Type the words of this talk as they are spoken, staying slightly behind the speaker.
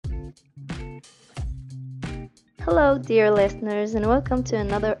Hello, dear listeners, and welcome to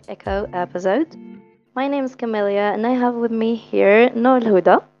another Echo episode. My name is Camelia, and I have with me here Noor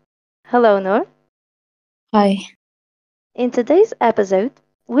Huda. Hello, Noor. Hi. In today's episode,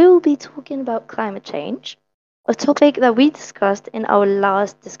 we will be talking about climate change, a topic that we discussed in our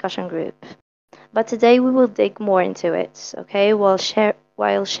last discussion group. But today we will dig more into it, okay, while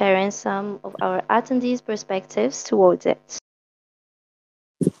sharing some of our attendees' perspectives towards it.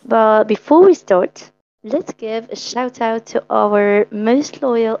 But before we start, let's give a shout out to our most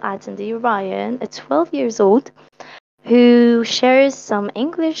loyal attendee, Ryan, at 12 years old, who shares some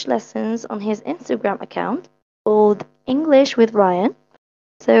English lessons on his Instagram account called English with Ryan.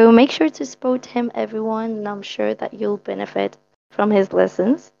 So make sure to support him, everyone, and I'm sure that you'll benefit from his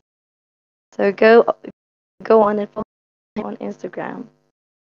lessons. So go on and follow him on Instagram.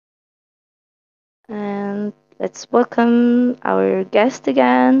 And let's welcome our guest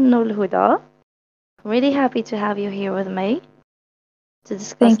again, Nul Huda. I'm really happy to have you here with me to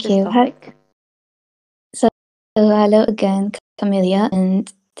discuss Thank this you. topic. Hello again, Camelia,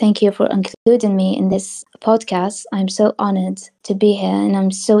 and thank you for including me in this podcast. I'm so honored to be here, and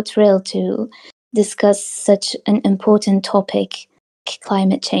I'm so thrilled to discuss such an important topic,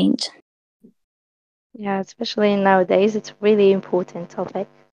 climate change. Yeah, especially nowadays, it's a really important topic.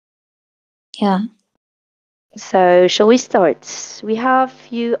 Yeah. So, shall we start? We have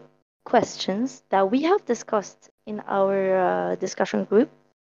few questions that we have discussed in our discussion group,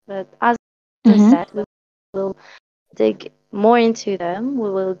 but as I Mm-hmm. said, we will dig more into them. We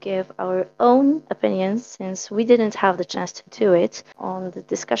will give our own opinions since we didn't have the chance to do it on the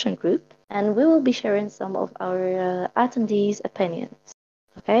discussion group, and we will be sharing some of our attendees' opinions.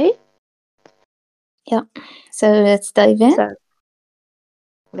 Okay, Yeah. So let's dive in. so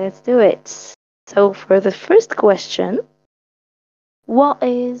let's do it. So, for the first question, what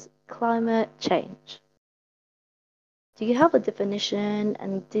is climate change? Do you have a definition,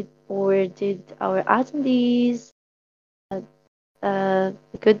 and did our attendees a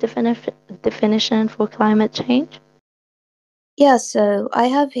good definition for climate change? Yeah. So I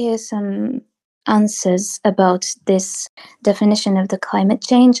have here some answers about this definition of the climate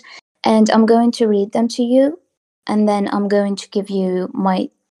change, and I'm going to read them to you, and then I'm going to give you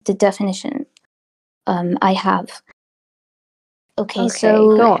the definition I have. Okay, Okay,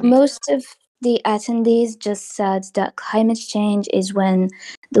 so go on. most of the attendees just said that climate change is when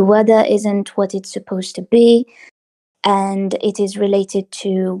the weather isn't what it's supposed to be, and it is related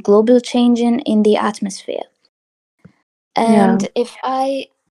to global changing in the atmosphere. Yeah, And if I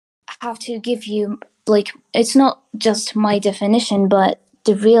have to give you, like, it's not just my definition, but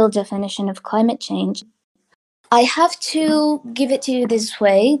the real definition of climate change, I have to give it to you this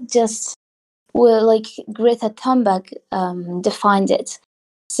way, just like Greta Thunberg defined it.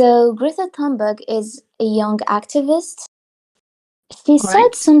 So Greta Thunberg is a young activist. She said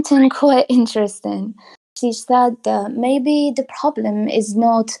right. something quite interesting. She said that maybe the problem is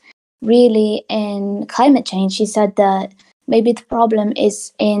not really in climate change. She said that maybe the problem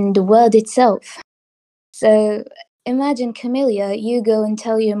is in the world itself. So imagine, Camelia, you go and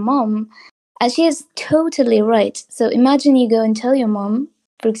tell your mom, and she is totally right. So imagine you go and tell your mom,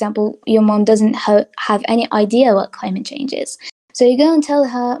 for example, your mom doesn't have any idea what climate change is. So you go and tell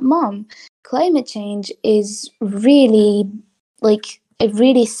her, Mom, climate change is really like a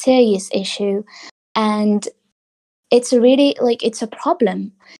really serious issue, and it's a really like it's a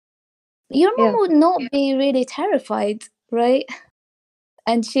problem. Your Yeah, mom would not be really terrified, right?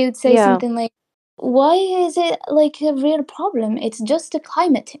 And she would say yeah, something like, why is it like a real problem? It's just the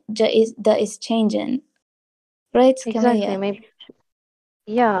climate that is changing, right, exactly. Camelia? Maybe,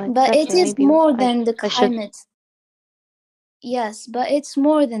 yeah, But it exactly. is Maybe more I than the I should. climate. Yes, but it's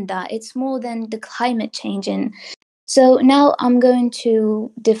more than that. It's more than the climate changing. So now I'm going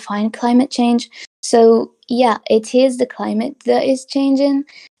to define climate change. So, yeah, it is the climate that is changing,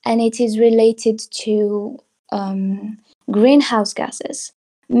 and it is related to um, greenhouse gases.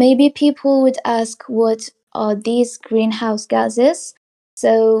 Maybe people would ask, what are these greenhouse gases?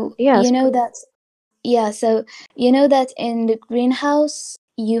 So, Yes, yeah, so you know that in the greenhouse,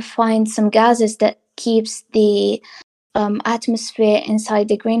 you find some gases that keeps the atmosphere inside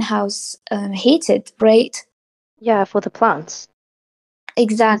the greenhouse heated, right? yeah, for the plants.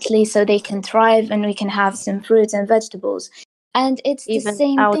 Exactly, so they can thrive and we can have some fruits and vegetables. And it's the Even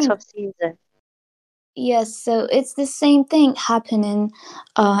same out thing. of season. Yes, so it's the same thing happening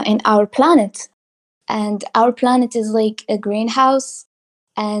in our planet. And our planet is like a greenhouse,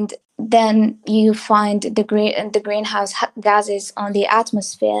 and then you find the greenhouse gases on the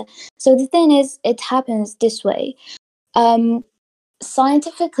atmosphere. So the thing is, it happens this way. Um,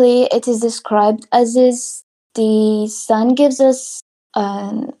 Scientifically, it is described as this. the sun gives us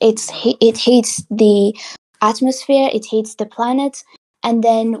it heats the atmosphere, it heats the planet, and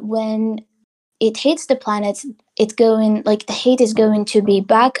then when it hits the planet, it's going like the heat is going to be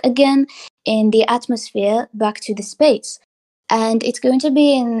back again in the atmosphere, back to the space, and it's going to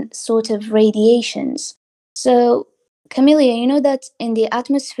be in sort of radiations. So, Camelia, you know that in the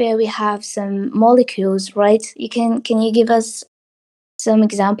atmosphere we have some molecules, right? Can you give us some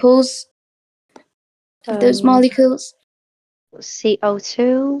examples of those Um, molecules?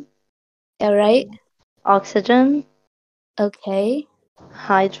 CO2, All right. oxygen, Okay.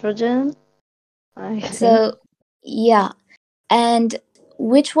 hydrogen, I think. So, yeah. And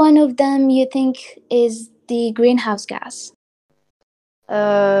which one of them you think is the greenhouse gas?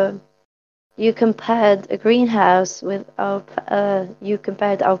 Uh, you compared a greenhouse with you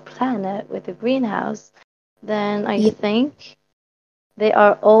compared our planet with a greenhouse, then I Yeah. think they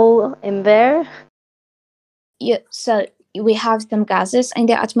are all in there. Yeah. So we have some gases in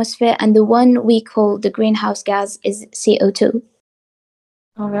the atmosphere, and the one we call the greenhouse gas is CO2.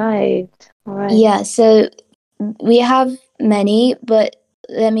 All right, all right. Yeah. So we have many, but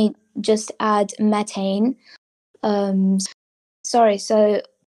let me just add methane. Um, sorry. So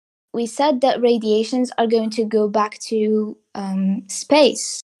we said that radiations are going to go back to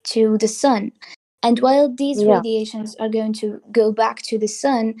space, to the sun. And while these Yeah, radiations are going to go back to the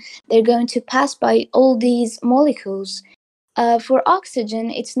sun, they're going to pass by all these molecules. For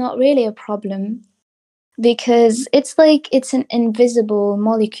oxygen, it's not really a problem because it's like it's an invisible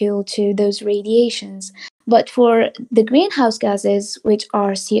molecule to those radiations. But for the greenhouse gases, which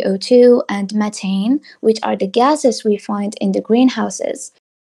are CO2 and methane, which are the gases we find in the greenhouses,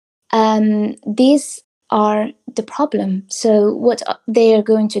 these are the problem. So what they are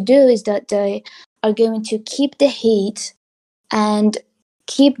going to do is that they are going to keep the heat and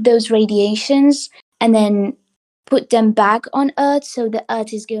keep those radiations and then put them back on Earth, so the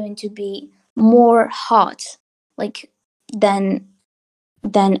Earth is going to be more hot, like than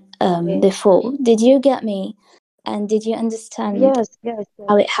okay. before. Did you get me? And did you understand Yes, yes, yes,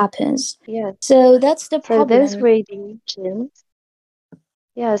 how it happens? yes. So that's the So those problem. radiations,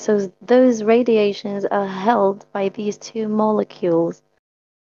 yeah, so those radiations are held by these two molecules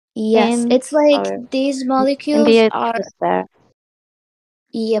Yes, in it's like our these in the molecules are, atmosphere.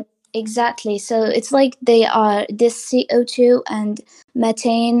 yep, exactly. So it's like they are this CO2 and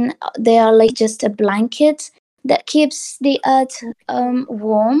methane, they are like just a blanket that keeps the earth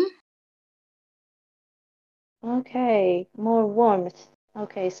warm. Okay, more warmth.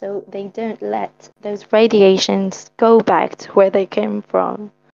 Okay, so they don't let those radiations go back to where they came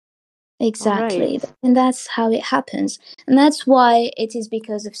from. All Exactly. right. And that's how it happens. And that's why it is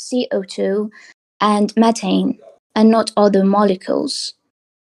because of CO2 and methane and not other molecules.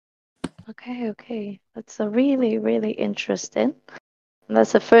 Okay, okay. That's a really, really interesting.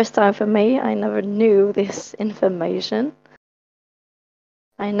 That's the first time for me. I never knew this information.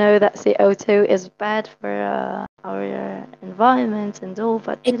 I know that CO2 is bad for our environment and all,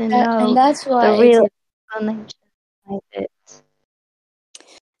 but didn't And know that's the why it real is. explanation behind it.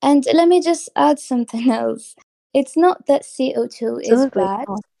 And let me just add something else. It's not that CO2 is Absolutely. bad.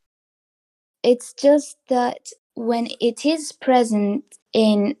 Oh, It's just that when it is present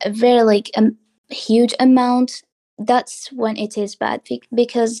in a very like a huge amount, that's when it is bad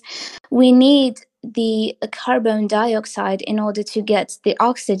because we need the carbon dioxide in order to get the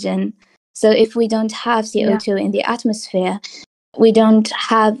oxygen. So if we don't have yeah, CO2 in the atmosphere, we don't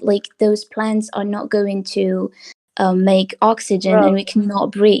have like those plants are not going to make oxygen and grow. we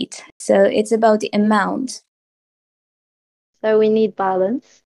cannot breathe. So it's about the Yeah. amount. So we need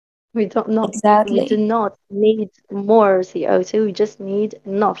balance. We do Exactly. not need more CO2. We just need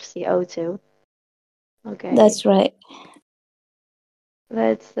enough CO2. Okay. That's right.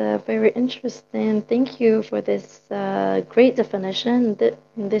 That's very interesting. Thank you for this great definition,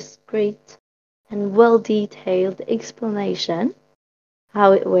 this great and well detailed explanation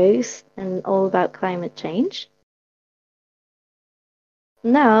how it works and all about climate change.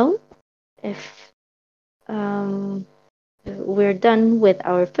 Now, if we're done with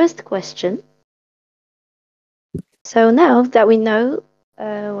our first question, so now that we know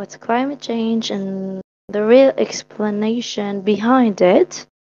what's climate change and the real explanation behind it,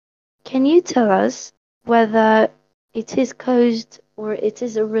 can you tell us whether it is caused or it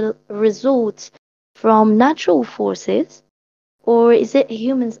is a result from natural forces, or is it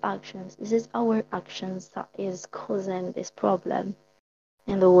humans' actions? Is it our actions that is causing this problem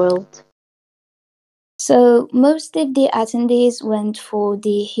in the world? So most of the attendees went for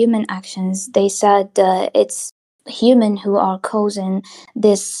the human actions. They said it's human who are causing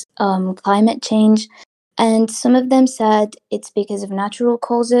this climate change, And some of them said it's because of natural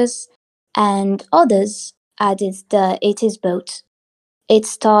causes, and others added that it is both. It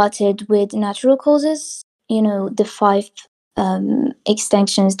started with natural causes, the five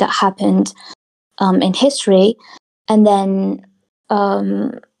extinctions that happened in history, and then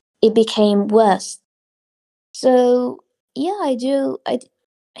um, it became worse. So yeah, I do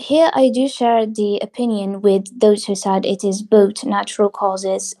share the opinion with those who said it is both natural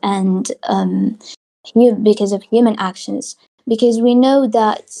causes and because of human actions. Because we know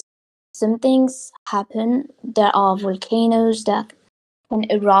that some things happen. There are volcanoes that can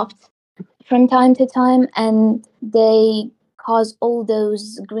erupt from time to time, and they cause all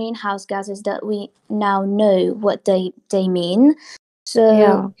those greenhouse gases that we now know what they mean. So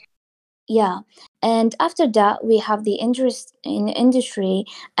Yeah. yeah, and after that we have the interest in industry,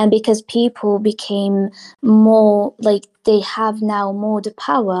 and because people became more like they have now more the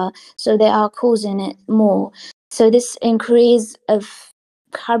power, so they are causing it more. So this increase of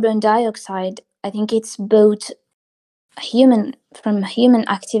carbon dioxide, I think it's both human from human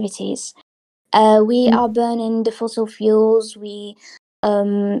activities. We Mm. are burning the fossil fuels. We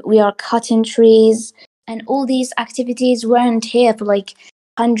are cutting trees, and all these activities weren't here for like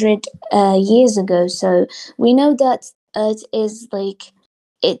 100 years ago. So we know that Earth is like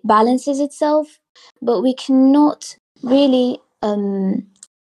it balances itself, but we cannot really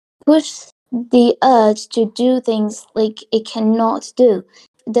push the Earth to do things like it cannot do.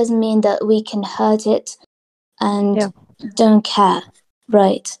 It doesn't mean that we can hurt it and Yeah. don't care,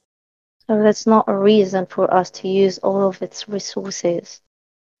 right? So that's not a reason for us to use all of its resources.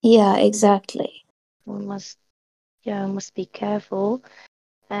 Yeah, exactly. We must, yeah, must be careful.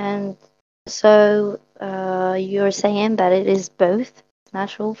 And so you're saying that it is both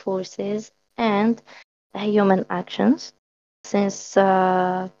natural forces and human actions, since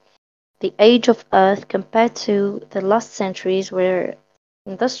the age of Earth compared to the last centuries where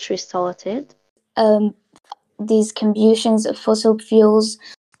industry started. Um, these combustions of fossil fuels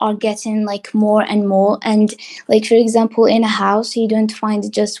are getting like more and more. And like for example, in a house, you don't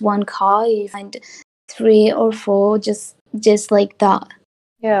find just one car; you find three or four, just like that.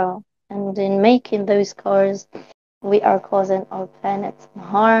 Yeah. And in making those cars, we are causing our planet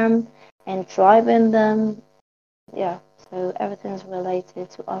harm and driving them. Yeah. So everything's related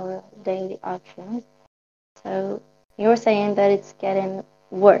to our daily actions. So you're saying that it's getting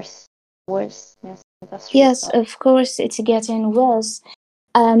worse since industry Yes, started. of course, it's getting worse.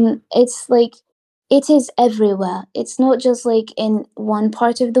 It's like it is everywhere. It's not just like in one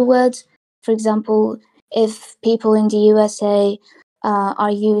part of the world. For example, if people in the USA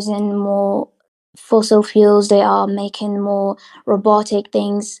are using more fossil fuels, they are making more robotic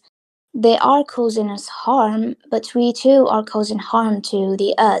things. They are causing us harm, but we too are causing harm to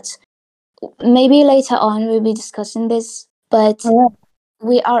the earth. Maybe later on we'll be discussing this, but Oh,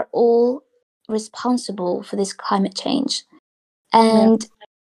 we are all responsible for this climate change. yeah. And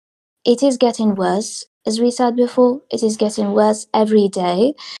it is getting worse. As we said before, it is getting worse every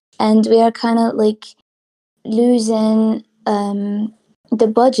day. And we are kind of like losing the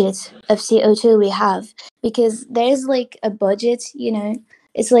budget of CO2 we have, because there is like a budget,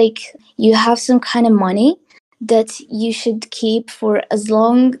 it's like you have some kind of money that you should keep for as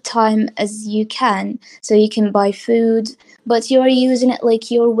long time as you can so you can buy food, but you're using it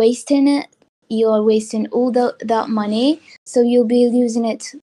like you're wasting all that money, so you'll be losing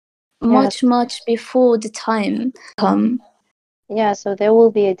it Yeah. much before the time come. Yeah, so there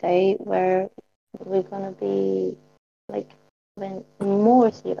will be a day where we're gonna be like having more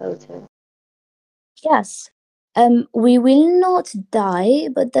CO2. Yes. We will not die,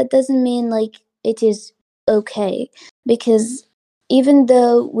 but that doesn't mean like it is okay, because even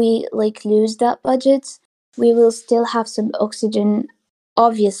though we like lose that budget, we will still have some oxygen,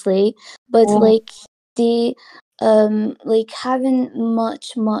 obviously, but Yeah. like the like having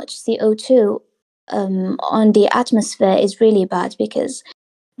much CO2 on the atmosphere is really bad, because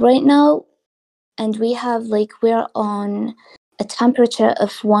right now, and we're on a temperature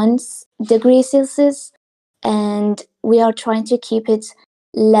of 1 degree Celsius, and we are trying to keep it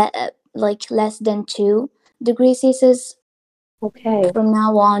like less than 2 degrees Celsius Okay. from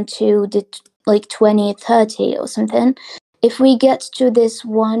now on to the like 2030 or something. If we get to this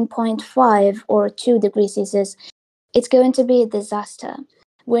 1.5 or 2 degrees Celsius, it's going to be a disaster.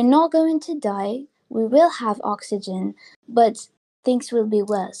 We're not going to die. We will have oxygen, but things will be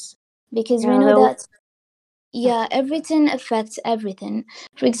worse, because we Yeah, know they'll, that, yeah, everything affects everything.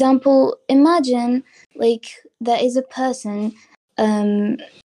 For example, imagine like there is a person um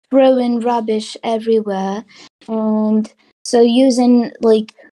throwing rubbish everywhere, and so using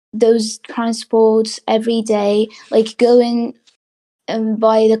like those transports every day, like going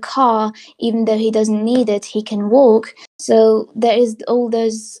by the car, even though he doesn't need it, he can walk. So there is all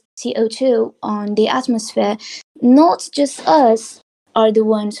those CO2 on the atmosphere. Not just us are the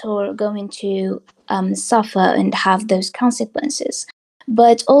ones who are going to suffer and have those consequences,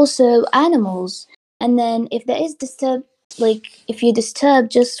 but also animals. And then if there is disturb, like if you disturb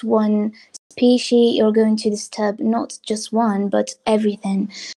just one species, you're going to disturb not just one, but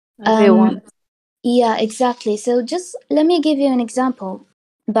everything. Um, Everyone. yeah, exactly. So just let me give you an example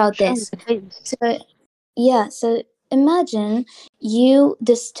about Sure, this. please. So yeah, so imagine you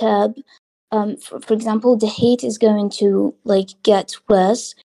disturb, for example, the heat is going to like get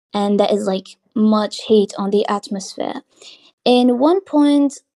worse, and there is like much heat on the atmosphere. In one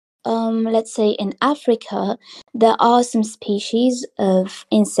point, let's say in Africa, there are some species of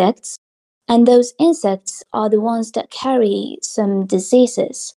insects, and those insects are the ones that carry some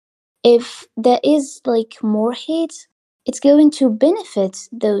diseases. If there is like more heat, it's going to benefit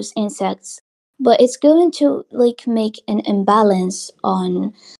those insects, but it's going to like make an imbalance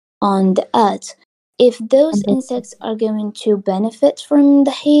on the earth. If those Mhm. insects are going to benefit from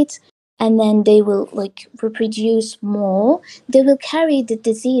the heat, and then they will like reproduce more, they will carry the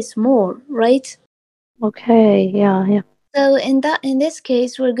disease more, right? Okay, yeah, yeah. So in this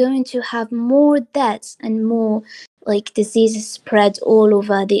case, we're going to have more deaths and more like diseases spread all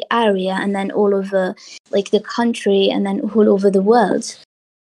over the area, and then all over like the country, and then all over the world. So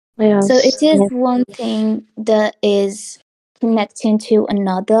Yes. it is Yes. one thing that is connecting to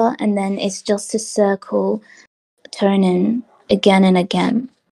another, and then it's just a circle turning again and again.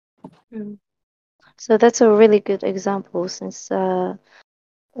 Mm. So that's a really good example since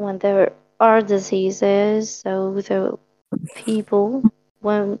when there are diseases, so the people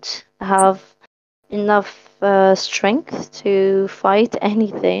won't have enough strength to fight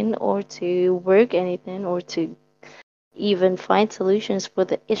anything or to work anything or to even find solutions for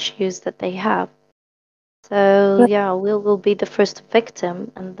the issues that they have. So yeah, we will be the first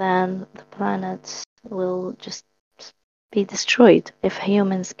victim, and then the planet will just be destroyed if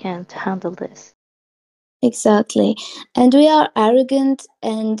humans can't handle this. Exactly. And we are arrogant,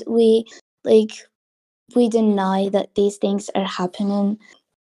 and like we deny that these things are happening.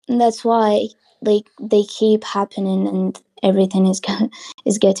 And that's why like they keep happening, and everything is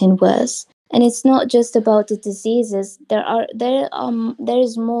is getting worse. And it's not just about the diseases. There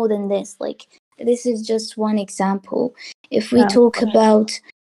is more than this. Like this is just one example. If we Yeah, of talk course. about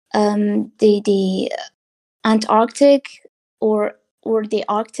the Antarctic, or the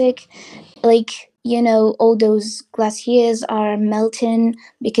Arctic, like all those glaciers are melting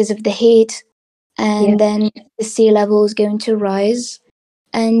because of the heat, Yeah. and then the sea level is going to rise,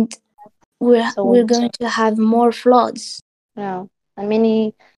 and we're So going to have more floods. yeah, and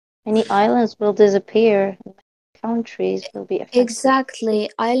many islands will disappear. Countries will be affected. Exactly,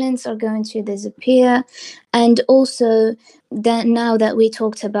 islands are going to disappear. And also, that now that we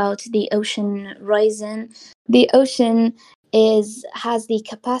talked about the ocean rising, the ocean is has the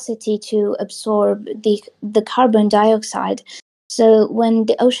capacity to absorb the carbon dioxide. So when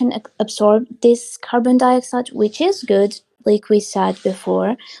the ocean absorb this carbon dioxide, which is good, like we said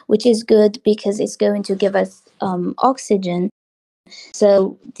before, which is good because it's going to give us oxygen,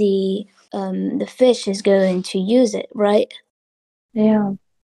 so the fish is going to use it, right? Yeah,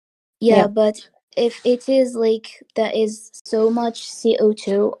 Yeah, yeah, but if it is like there is so much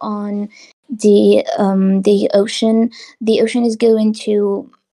CO2 on the ocean is going to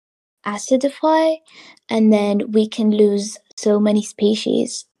acidify, and then we can lose so many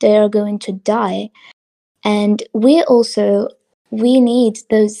species. They are going to die. And we need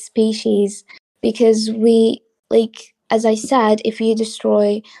those species, because we, like as I said, if you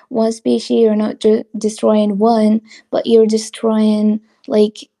destroy one species, you're not destroying one, but you're destroying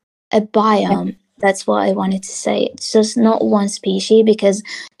like a yeah, biome. That's what I wanted to say. It's just not one species, because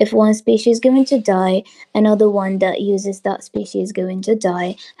if one species is going to die, another one that uses that species is going to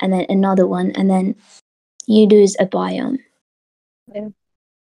die, and then another one, and then you lose a biome. yeah.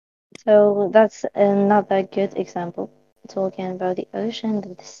 So that's another good example. Talking about the ocean,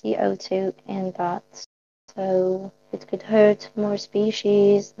 the CO2 in that. So it could hurt more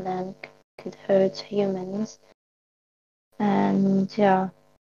species than could hurt humans. And yeah,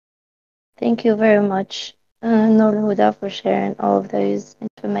 thank you very much, Nur Huda, for sharing all of those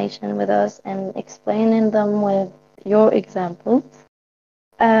information with us and explaining them with your examples.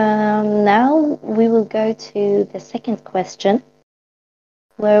 Now we will go to the second question,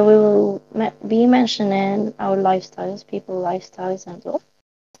 where we will be mentioning our lifestyles, people lifestyles, and all.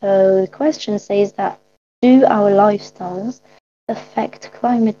 So the question says that do our lifestyles affect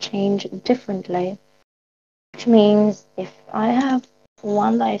climate change differently, which means if I have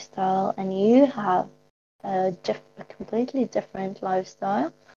one lifestyle and you have a completely different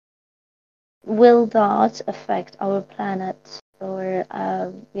lifestyle, will that affect our planet or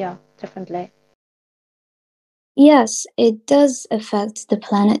yeah, differently? Yes, it does affect the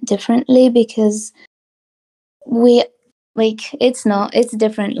planet differently because we like it's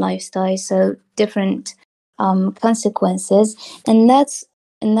different lifestyle, so different consequences, and that's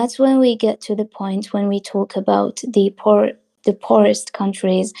when we get to the point when we talk about the poorest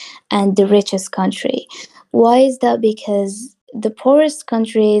countries and the richest country. Why is that? Because the poorest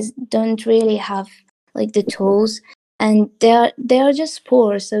countries don't really have like the tools, and they are just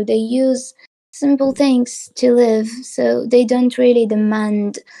poor, so they use simple things to live, so they don't really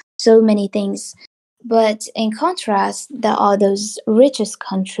demand so many things. But in contrast, there are those richest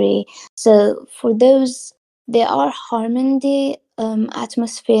country. So for those, they are harming the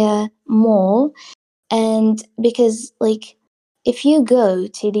atmosphere more. And because like if you go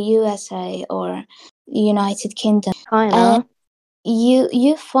to the USA or United Kingdom, and China,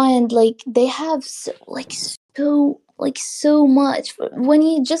 you find like they have so much. When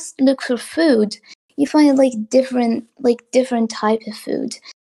you just look for food, you find like different type of food.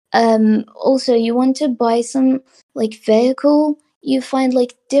 Also you want to buy some like vehicle, you find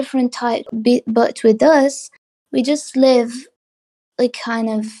like different type. But with us, we just live like kind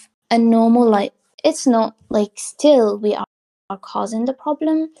of a normal life. It's not like still we are causing the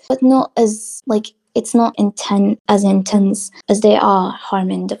problem, but not as like it's not intense as they are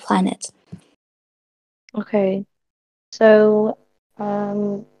harming the planet. okay. So,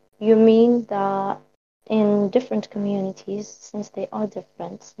 um, you mean that in different communities, since they are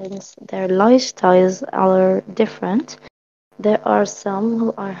different, since their lifestyles are different, there are some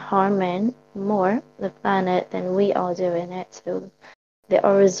who are harming more the planet than we are doing it. So they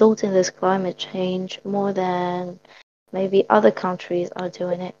are resulting in this climate change more than maybe other countries are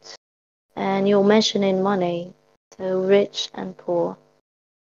doing it. And you're mentioning money, so rich and poor.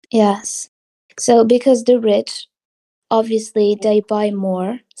 Yes. So because the rich, obviously they buy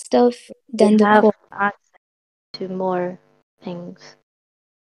more stuff They than the have poor. access to more things.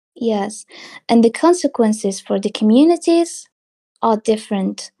 Yes. And the consequences for the communities are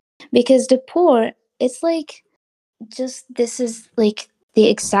different because the poor, it's like just this is like the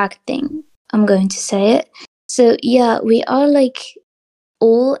exact thing I'm going to say it. So yeah, we are like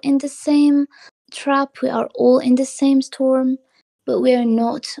all in the same trap, we are all in the same storm, but we are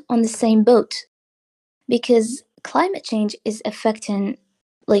not on the same boat because climate change is affecting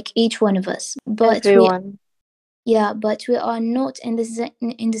like each one of us. Everyone. But we are not in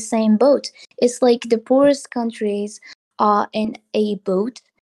the same boat. It's like the poorest countries are in a boat,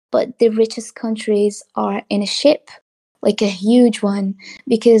 but the richest countries are in a ship, like a huge one.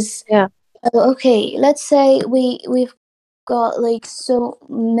 Because Yeah. okay, let's say we've got like so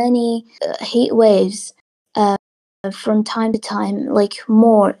many heat waves from time to time, like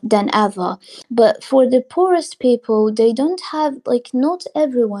more than ever. But for the poorest people, they don't have like not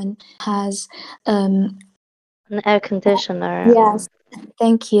everyone has um, An air conditioner. yes,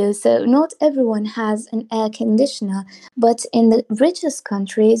 thank you. So, not everyone has an air conditioner, but in the richest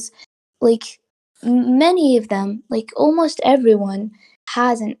countries, like many of them, like almost everyone,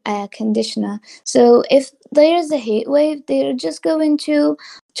 has an air conditioner. So, if there's a heat wave, they're just going to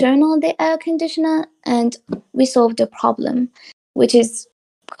turn on the air conditioner and we solve the problem, which is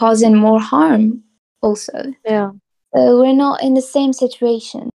causing more harm also. Yeah. So, we're not in the same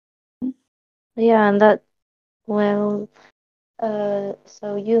situation. Yeah, and that, well,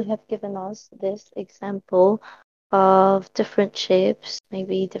 so you have given us this example of different shapes,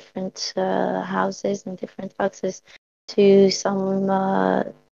 maybe different houses and different access to some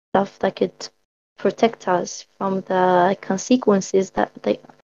stuff that could protect us from the consequences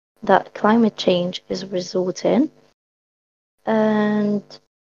that climate change is resulting. And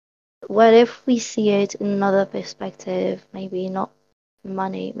what if we see it in another perspective? Maybe not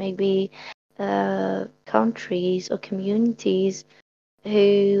money, maybe countries or communities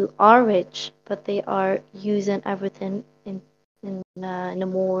who are rich, but they are using everything in a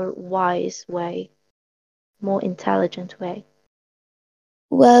more wise way, more intelligent way,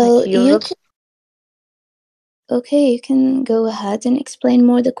 Well, like you Europe. can, okay, you can go ahead and explain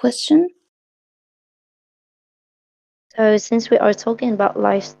more the question. So since we are talking about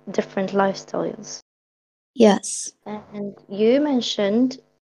different lifestyles, Yes. and you mentioned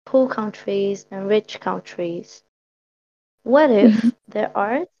poor countries and rich countries, what Mhm. if there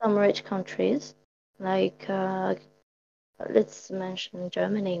are some rich countries, like let's mention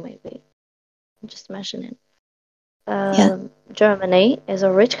Germany, maybe, just mention it. Yeah. Germany is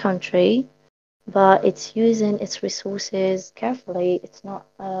a rich country, but it's using its resources carefully. It's not,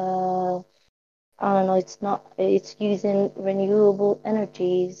 I don't know, it's using renewable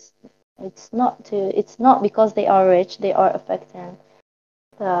energies. It's not because they are rich, they are affecting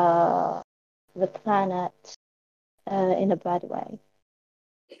the, the planet in a bad way.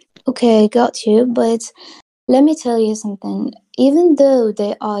 Okay, got you. But let me tell you something. Even though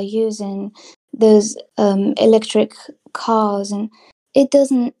they are using those electric cars, and it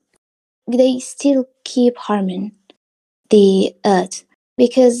doesn't, they still keep harming the earth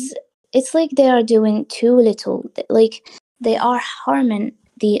because it's like they are doing too little. Like they are harming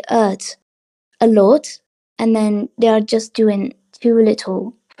the earth a lot, and then they are just doing too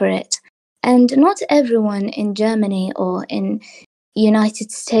little for it. And not everyone in Germany or in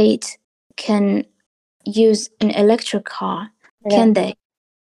United States can use an electric car, Yeah. can they?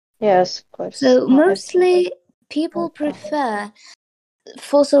 Yes, of course. So Not everyone mostly people has that. prefer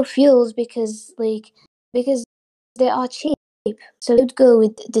fossil fuels because they are cheap. So they would go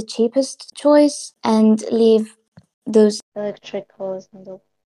with the cheapest choice and leave those. Electric cars and all.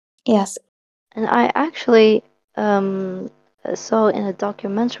 Yes. And I actually saw in a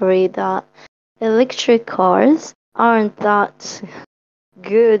documentary that electric cars aren't that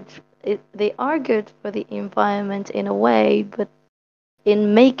good. They are good for the environment in a way, but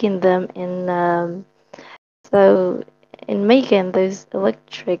in making them so in making those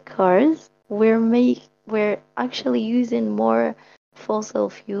electric cars, we're actually using more fossil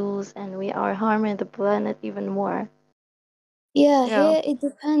fuels and we are harming the planet even more. Yeah, Yeah. here it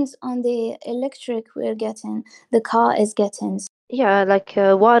depends on the electric we're getting, the car is getting. Yeah, like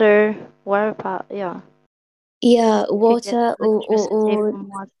water power. Yeah, Yeah, if you get water electricity or from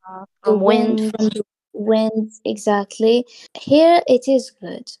water, the from wind wind. from the wind, exactly. Here it is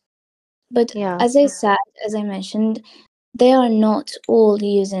good. But Yeah. as I said, as I mentioned, they are not all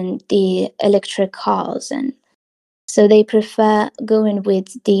using the electric cars, and so they prefer going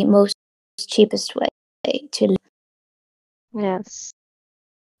with the most cheapest way to live. Yes.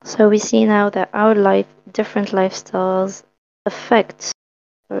 So we see now that our different lifestyles affect,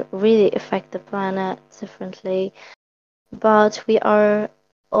 really affect the planet differently. But we are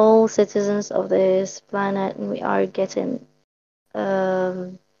all citizens of this planet, and we are getting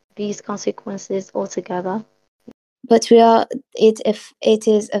um, these consequences altogether. But we are it if it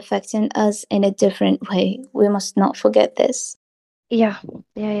is affecting us in a different way. We must not forget this. Yeah,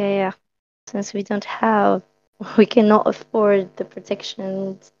 yeah. Since we don't have, we cannot afford the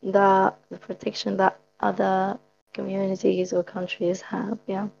protection that other communities or countries have.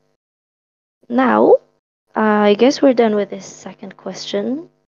 Yeah. Now, I guess we're done with this second question.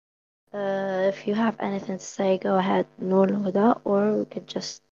 If you have anything to say, go ahead, Nur Huda, or we could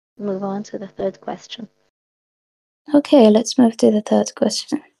just move on to the third question. Okay, let's move to the third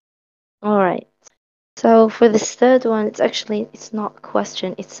question. All right. So for this third one, it's not a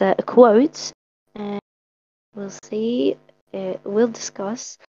question, it's a quote, and we'll see. We'll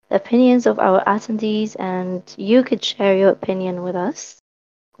discuss the opinions of our attendees, and you could share your opinion with us,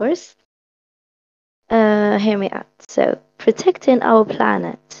 of course. Hear me out. So, protecting our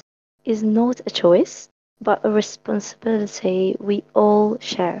planet is not a choice, but a responsibility we all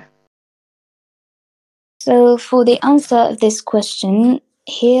share. So, for the answer of this question,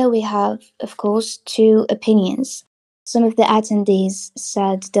 here we have, of course, two opinions. Some of the attendees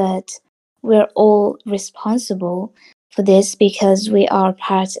said that we're all responsible for this because we are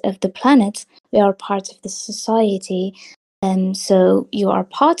part of the planet, we are part of the society, and so you are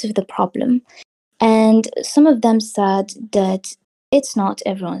part of the problem. And some of them said that it's not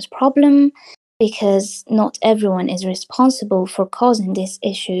everyone's problem because not everyone is responsible for causing this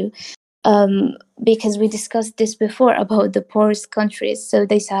issue, because we discussed this before about the poorest countries. So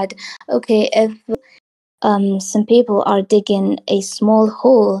they said, okay, if some people are digging a small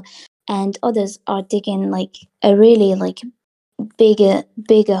hole and others are digging like a really like bigger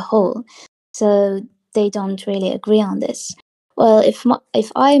hole, so they don't really agree on this. Well,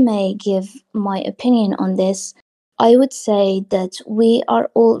 if I may give my opinion on this, I would say that we are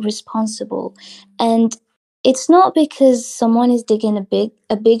all responsible, and it's not because someone is digging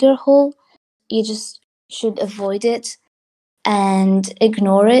a bigger hole you just should avoid it and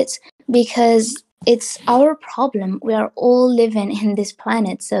ignore it because it's our problem. We are all living in this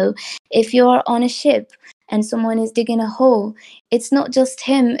planet. So if you are on a ship and someone is digging a hole, it's not just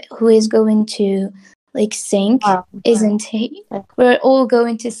him who is going to like sink, Wow. isn't he? Yeah. We're all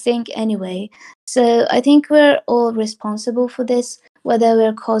going to sink anyway. So I think we're all responsible for this, whether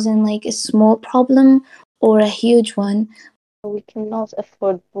we're causing like a small problem or a huge one. We cannot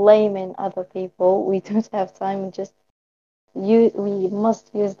afford blaming other people. We don't have time. We must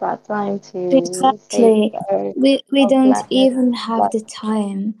use that time to save Exactly. our, We our don't planet. even have Like the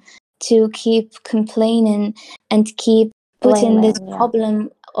time to keep complaining and keep putting this blaming, yeah. problem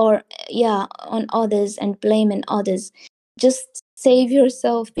or yeah on others and blaming others. Just save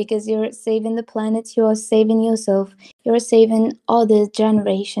yourself because you're saving the planet, you are saving yourself, you're saving other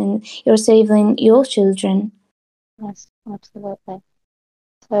generation, you're saving your children. Yes, absolutely.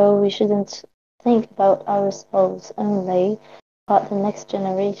 So we shouldn't think about ourselves only, but the next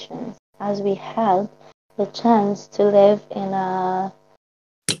generations, as we have the chance to live in a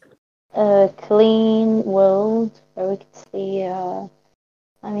clean world where we could see,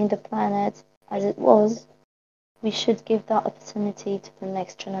 the planet as it was. We should give that opportunity to the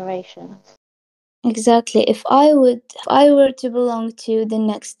next generations. Exactly. If I were to belong to the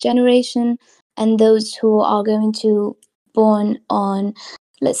next generation and those who are going to born on,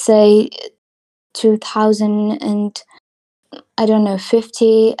 let's say, 2000 and I don't know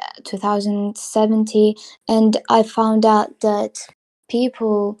 50, 2070, and I found out that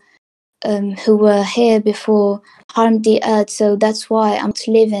people who were here before harmed the earth, so that's why I'm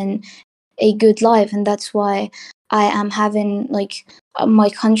living a good life, and that's why I am having like my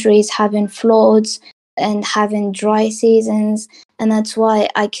country is having floods and having dry seasons, and that's why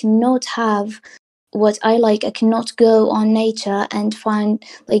I cannot have what I like. I cannot go on nature and find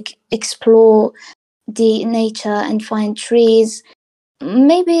like explore the nature and find trees.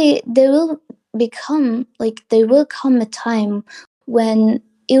 Maybe there will come a time when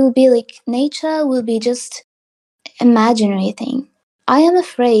it will be like nature will be just imaginary thing. I am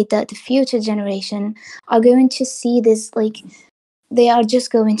afraid that the future generation are going to see this like they are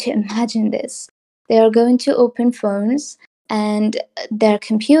just going to imagine this. They are going to open phones and their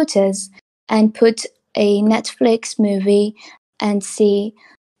computers and put a Netflix movie and see,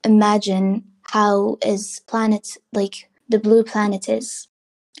 imagine how is planet like the blue planet is.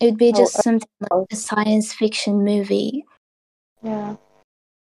 It would be Oh, just something like oh, a science fiction movie. yeah.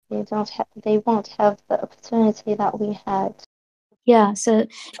 They won't have the opportunity that we had. Yeah, so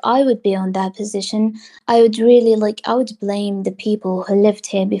if I would be on that position, I would really like, I would blame the people who lived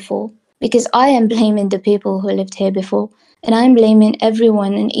here before. Because I am blaming the people who lived here before. And I'm blaming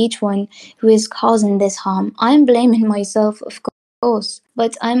everyone and each one who is causing this harm. I'm blaming myself, of course,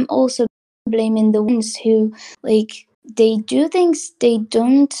 but I'm also blaming the ones who, like, they do things they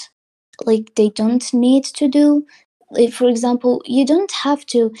don't need to do. Like, for example, you don't have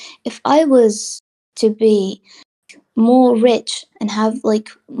to, if I was to be more rich and have like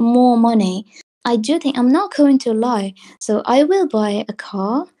more money, I do think I'm not going to lie. So I will buy a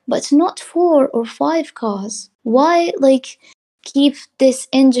car, but not 4 or 5 cars. Why like keep this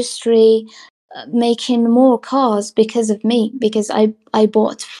industry making more cars because of me? Because I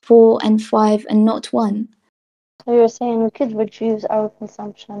bought 4 and 5 and not one. So you're saying we could reduce our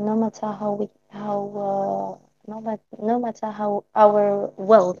consumption no matter how we how no matter how our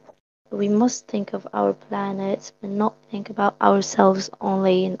wealth. We must think of our planet and not think about ourselves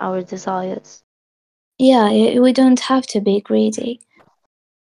only and our desires. Yeah, we don't have to be greedy.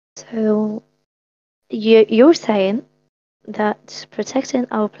 So you're saying that protecting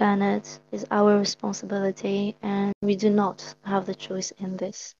our planet is our responsibility and we do not have the choice in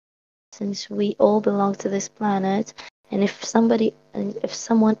this since we all belong to this planet, and if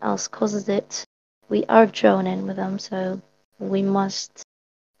someone else causes it, we are drawn in with them, so we must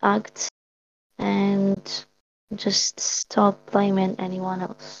act and just stop blaming anyone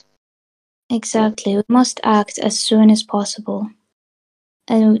else. Yeah. Exactly. We must act as soon as possible.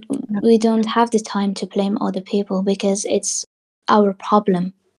 And we don't have the time to blame other people because it's our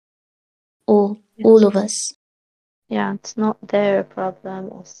problem, all of us. Yeah, it's not their problem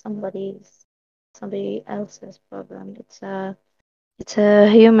or somebody else's problem. It's a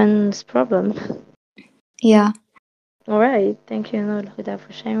human's problem. Yeah, All right, thank you, Nur Huda,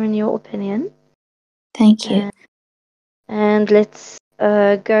 for sharing your opinion. thank you. And, and let's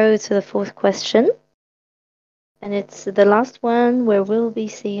go to the fourth question. And it's the last one where we'll be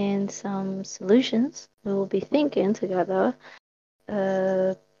seeing some solutions. We will be thinking together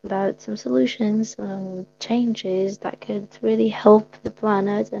uh, about some solutions, changes that could really help the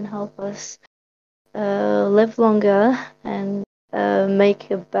planet and help us live longer and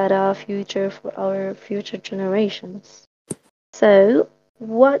make a better future for our future generations. So,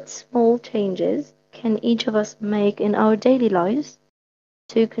 what small changes can each of us make in our daily lives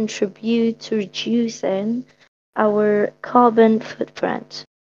to contribute to reducing our carbon footprint?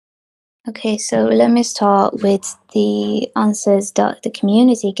 Okay, so let me start with the answers that the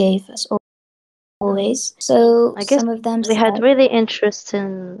community gave us. always. So I guess some of them we had said really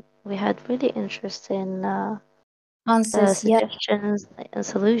interesting we had really interesting answers. Yeah, suggestions and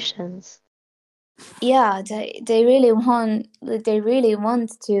solutions. yeah, they really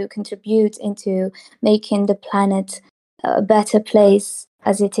want to contribute into making the planet a better place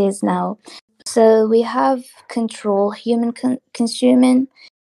as it is now. So we have control human consuming,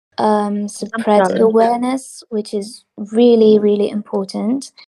 spread Consumption. awareness, which is really really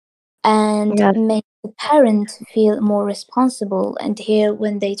important, and Yes. make the parent feel more responsible. And here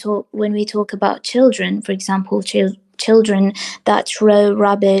when we talk about children, for example, children that throw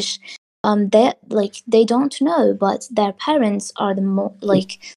rubbish, they don't know, but their parents are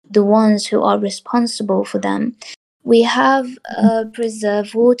the ones who are responsible for them. We have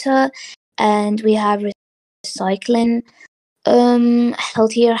preserve water, and we have recycling,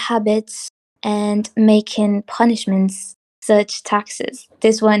 healthier habits, and making punishments such taxes.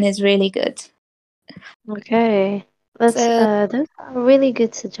 This one is really good. Okay. That's So those are really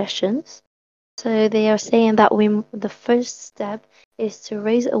good suggestions. So they are saying that the first step is to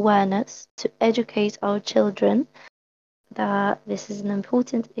raise awareness, to educate our children that this is an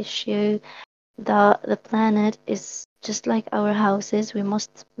important issue, that the planet is just like our houses. We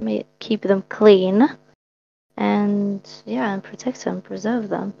must keep them clean and yeah, and protect them, preserve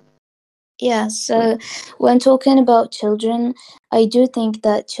them. yeah, so when talking about children, I do think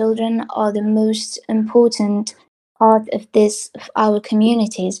that children are the most important part of our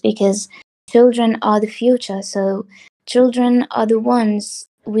communities, because children are the future. So children are the ones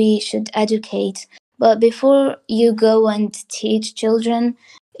we should educate. But before you go and teach children,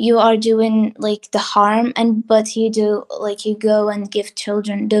 you are doing like the harm, and but you go and give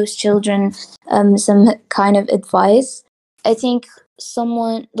those children some kind of advice. I think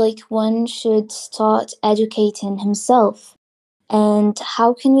one should start educating himself. And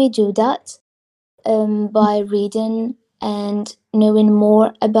how can we do that? By reading and knowing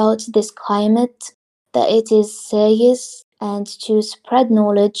more about this climate, that it is serious, and to spread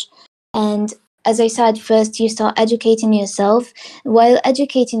knowledge. And as I said, first you start educating yourself. While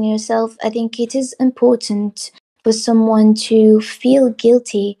educating yourself, I think it is important for someone to feel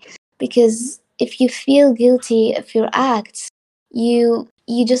guilty, because if you feel guilty of your acts, you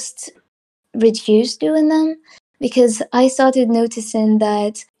just reduce doing them. Because I started noticing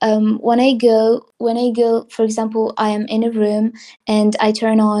that when I go, for example, I am in a room and I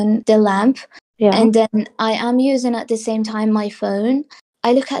turn on the lamp, Yeah. and then I am using at the same time my phone.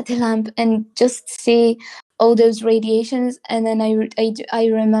 I look at the lamp and just see all those radiations, and then I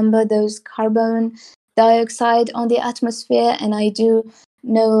remember those carbon dioxide on the atmosphere, and I do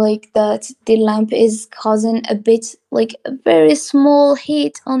know like that the lamp is causing a bit like a very small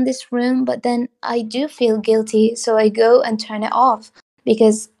heat on this room, but then I do feel guilty, so I go and turn it off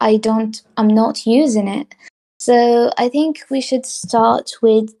because I'm not using it. So I think we should start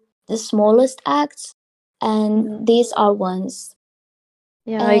with the smallest acts, and Mm. these are ones.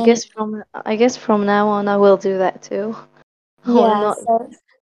 Yeah, And I guess from now on I will do that too. I will yeah, not. so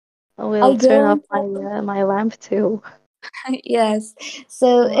I will I turn go off and my lamp too. yes. So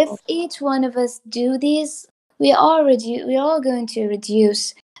Wow. if each one of us do this, we are going to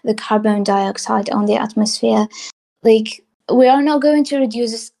reduce the carbon dioxide on the atmosphere. Like, we are not going to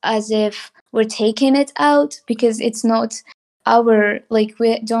reduce it as if we're taking it out, because it's not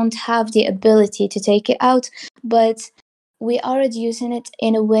we don't have the ability to take it out, but we are reducing it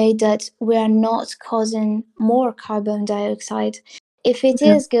in a way that we are not causing more carbon dioxide. If it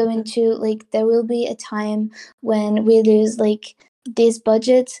Yeah. is going to, like, there will be a time when we lose like this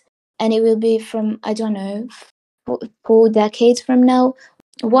budget, and it will be from, I don't know, 4 decades from now.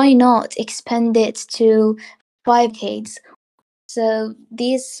 Why not expand it to 5 decades? So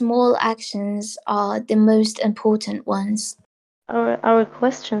these small actions are the most important ones. Our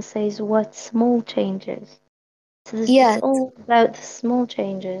question says what small changes. So this is Yes, all about the small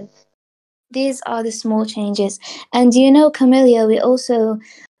changes. these are the small changes. And Camelia, we also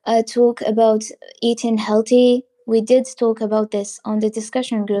talk about eating healthy. We did talk about this on the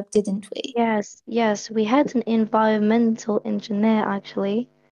discussion group, didn't we? Yes, yes, we had an environmental engineer actually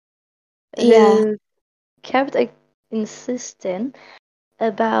Yeah, who kept insisting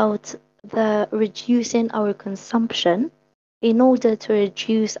about the reducing our consumption in order to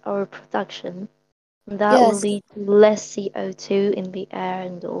reduce our production. That will yes, lead to less CO2 in the air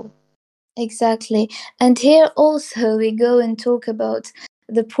and all. exactly. And here also we go and talk about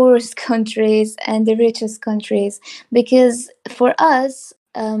the poorest countries and the richest countries, because for us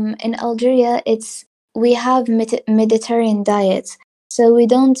in Algeria, we have Mediterranean diets, so we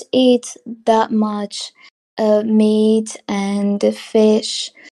don't eat that much meat and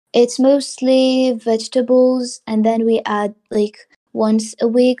fish. It's mostly vegetables, and then we add like once a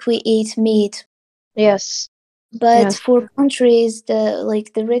week we eat meat. Yes. But Yes. for countries, the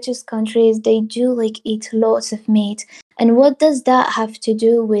richest countries, they do like eat lots of meat. And what does that have to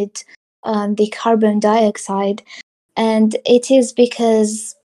do with the carbon dioxide? And it is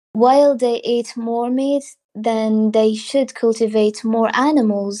because while they eat more meat, then they should cultivate more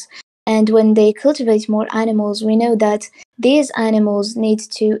animals. And when they cultivate more animals, we know that these animals need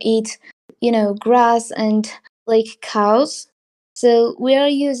to eat, grass and like cows. So we are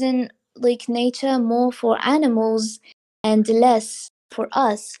using like nature more for animals and less for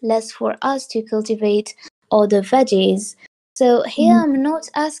us to cultivate all the veggies. So here Mhm. I'm not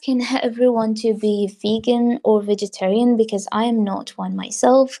asking everyone to be vegan or vegetarian because I am not one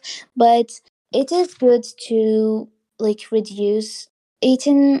myself, but it is good to like reduce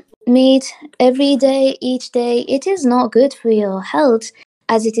eating meat every day, each day. It is not good for your health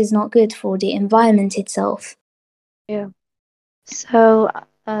as it is not good for the environment itself. Yeah. So,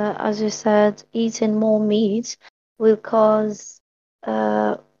 as you said, eating more meat will cause,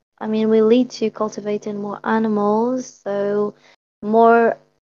 uh, will lead to cultivating more animals. So, more,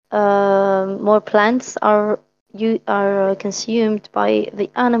 more plants are consumed by the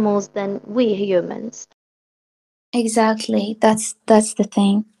animals than we humans. Exactly. That's the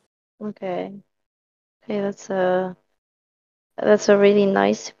thing. Okay. Okay, that's a really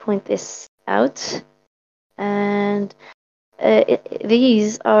nice to point this out. And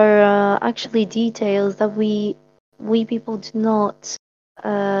these are actually details that we people do not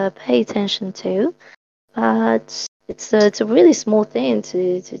pay attention to, but it's a really small thing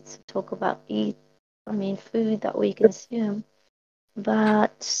to talk about food that we consume,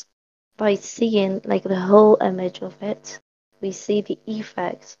 but by seeing like the whole image of it, we see the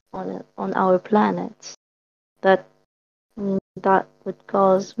effects on our planet that that would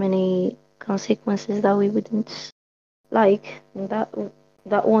cause many consequences that we wouldn't like, and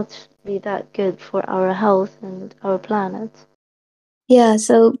that won't be that good for our health and our planet. Yeah,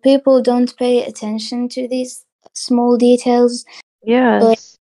 so people don't pay attention to these small details, but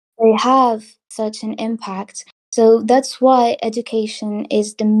Yes. they have such an impact. So that's why education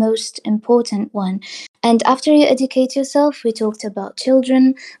is the most important one. And after you educate yourself, we talked about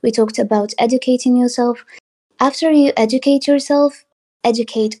children, we talked about educating yourself. After you educate yourself,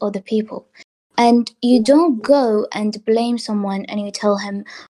 educate other people. And you don't go and blame someone and you tell him,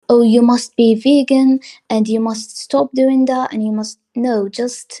 oh, you must be vegan and you must stop doing that and you must. No,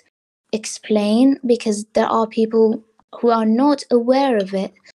 just explain because there are people who are not aware of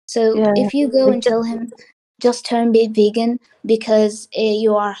it. So Yeah. if you go They and tell him, just turn be vegan because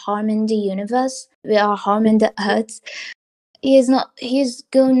you are harming the universe, we are harming the earth,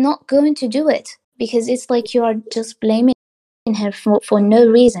 not going to do it because it's like you are just blaming him for no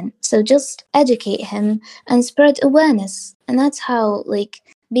reason. So just educate him and spread awareness, and that's how like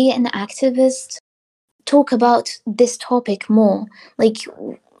be an activist, talk about this topic more, like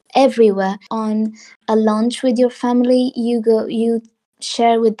everywhere. On a lunch with your family, you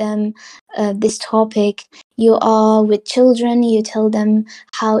share with them this topic. You are with children, you tell them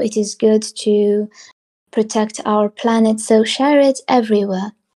how it is good to protect our planet, so share it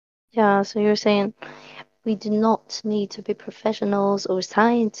everywhere. Yeah, so you're saying we do not need to be professionals or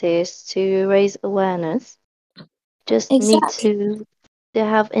scientists to raise awareness. Just need Exactly. to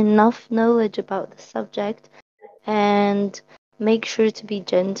have enough knowledge about the subject and make sure to be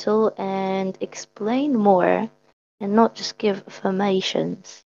gentle and explain more and not just give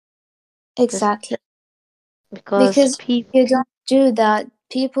affirmations. Because Exactly. because Because people, if you don't do that,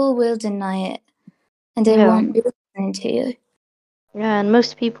 people will deny it and they yeah, won't be listening to you. yeah, and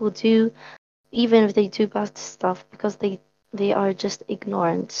most people do, even if they do bad stuff, because they are just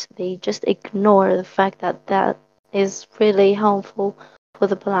ignorant. They just ignore the fact that that is really harmful for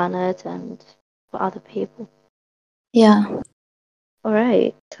the planet and for other people. Yeah, All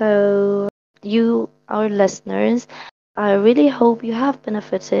right. So, you, our listeners, I really hope you have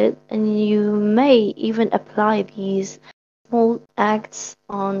benefited and you may even apply these small acts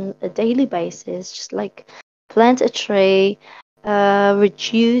on a daily basis, just like plant a tree,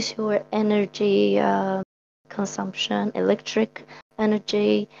 reduce your energy consumption, electric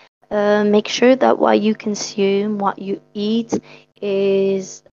energy. Make sure that what you consume, what you eat,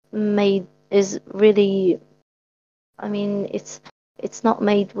 is is really, it's not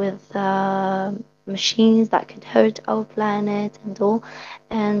made with machines that could hurt our planet and all.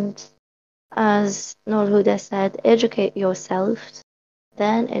 And as Nur Huda said, educate yourself,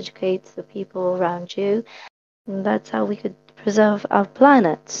 then educate the people around you. And that's how we could preserve our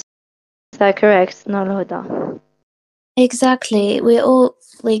planet. Is that correct, Nur Huda? Exactly. We all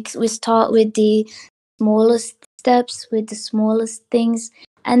like we start with the smallest steps, with the smallest things,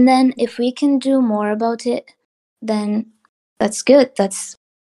 and then if we can do more about it, then that's good. That's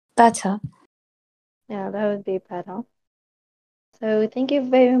better. Yeah, that would be better. So thank you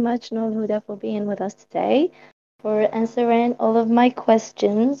very much, Noor Huda, for being with us today, for answering all of my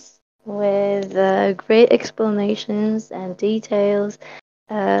questions with great explanations and details,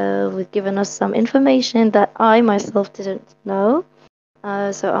 with giving us some information that I myself didn't know.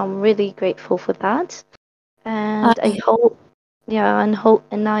 So I'm really grateful for that. And I I hope, yeah,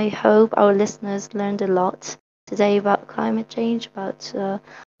 and I hope our listeners learned a lot today about climate change, about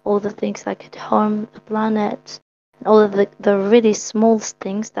all the things that could harm the planet, and all of the really small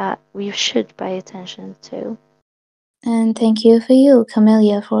things that we should pay attention to. and thank you for you,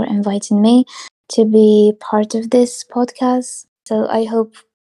 Camelia, for inviting me to be part of this podcast. So I hope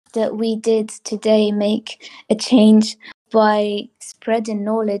that we did today make a change by spreading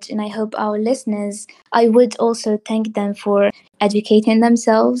knowledge, and I hope our listeners, I would also thank them for educating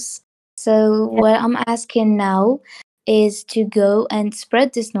themselves. So Yeah, what I'm asking now is to go and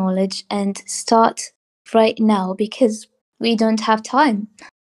spread this knowledge and start right now because we don't have time.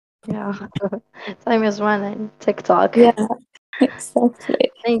 yeah. Time is running. TikTok. Yeah,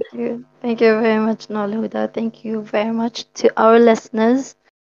 exactly. Thank you. Thank you very much, Nolhuda. Thank you very much to our listeners.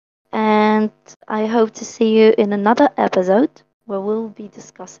 And I hope to see you in another episode where we'll be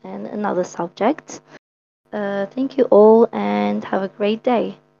discussing another subject. Thank you all and have a great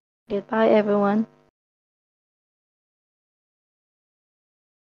day. Goodbye, everyone.